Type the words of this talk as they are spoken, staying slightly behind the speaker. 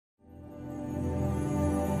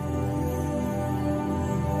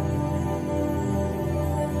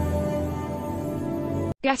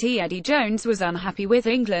Getty. Eddie Jones was unhappy with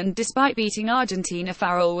England despite beating Argentina.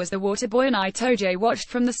 Farrell was the waterboy and Itoje watched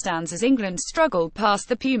from the stands as England struggled past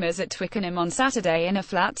the Pumas at Twickenham on Saturday in a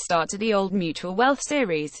flat start to the Old Mutual Wealth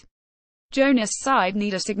Series. Jonas' side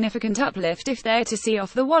need a significant uplift if they're to see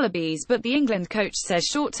off the Wallabies, but the England coach says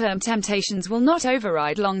short-term temptations will not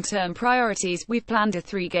override long-term priorities. "We've planned a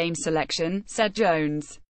three-game selection," said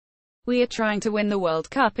Jones. "We are trying to win the World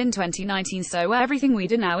Cup in 2019, so everything we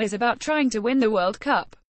do now is about trying to win the World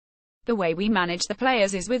Cup. The way we manage the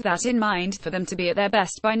players is with that in mind, for them to be at their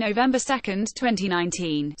best by November 2,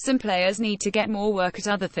 2019. Some players need to get more work at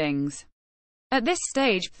other things. At this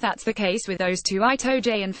stage, that's the case with those two,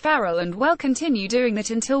 Itoje and Farrell, and we'll continue doing that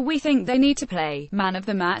until we think they need to play." Man of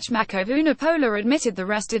the match Mako Vunipola admitted the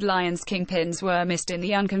rested Lions kingpins were missed in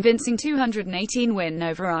the unconvincing 218 win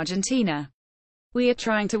over Argentina. "We are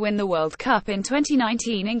trying to win the World Cup in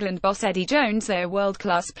 2019. England boss Eddie Jones, they're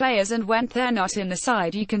world-class players, and when they're not in the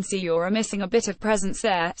side you can see you're missing a bit of presence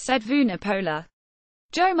there," said Vunipola.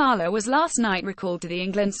 Joe Marler was last night recalled to the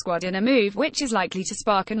England squad in a move which is likely to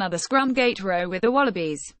spark another scrum-gate row with the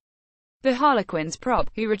Wallabies. The Harlequins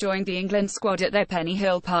prop, who rejoined the England squad at their Penny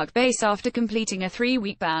Hill Park base after completing a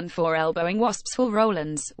 3-week ban for elbowing wasps Paul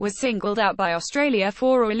Rowlands, was singled out by Australia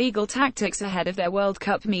for illegal tactics ahead of their World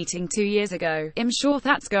Cup meeting 2 years ago. "I'm sure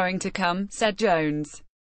that's going to come," said Jones.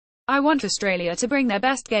 "I want Australia to bring their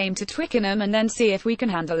best game to Twickenham and then see if we can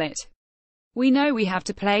handle it. We know we have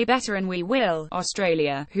to play better and we will."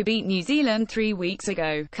 Australia, who beat New Zealand 3 weeks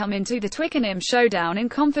ago, come into the Twickenham showdown in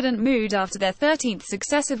confident mood after their 13th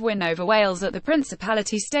successive win over Wales at the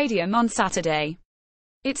Principality Stadium on Saturday.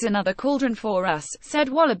 "It's another cauldron for us," said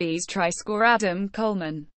Wallabies try scorer Adam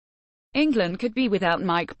Coleman. England could be without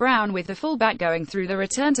Mike Brown, with the fullback going through the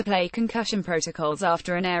return-to-play concussion protocols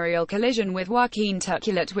after an aerial collision with Joaquin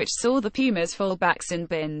Tuculet which saw the Pumas fullback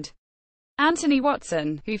sin-binned. Anthony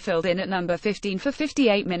Watson, who filled in at number 15 for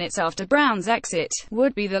 58 minutes after Brown's exit,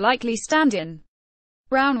 would be the likely stand-in.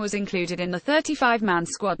 Brown was included in the 35-man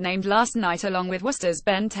squad named last night along with Worcester's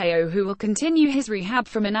Ben Teo, who will continue his rehab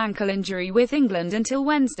from an ankle injury with England until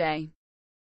Wednesday.